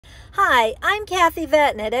Hi, I'm Kathy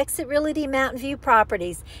Vetton at Exit Realty Mountain View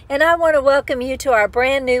Properties, and I want to welcome you to our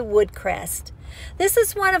brand new Woodcrest. This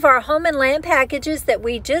is one of our home and land packages that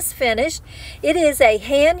we just finished. It is a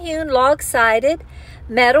hand-hewn log-sided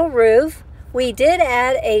metal roof. We did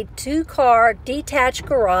add a 2-car detached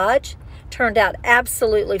garage. Turned out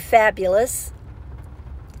absolutely fabulous.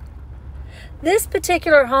 This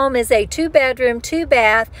particular home is a 2-bedroom,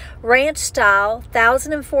 2-bath, ranch style,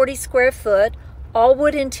 1,040 square foot, all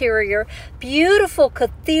wood interior, beautiful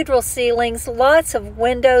cathedral ceilings, lots of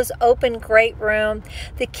windows, open great room.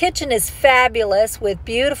 The kitchen is fabulous with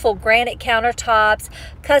beautiful granite countertops,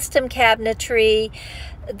 custom cabinetry.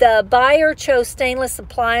 The buyer chose stainless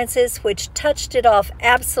appliances, which touched it off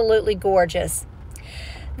absolutely gorgeous.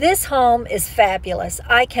 This home is fabulous.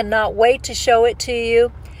 I cannot wait to show it to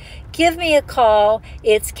you. Give me a call.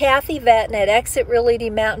 It's Kathy Vetton at Exit Realty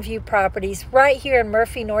Mountain View Properties right here in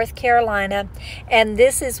Murphy, North Carolina, and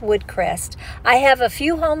this is Woodcrest. I have a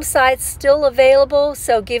few home sites still available,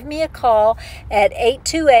 so give me a call at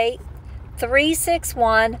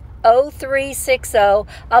 828-361-0360.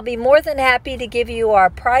 I'll be more than happy to give you our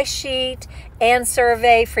price sheet and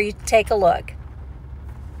survey for you to take a look.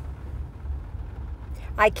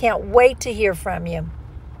 I can't wait to hear from you.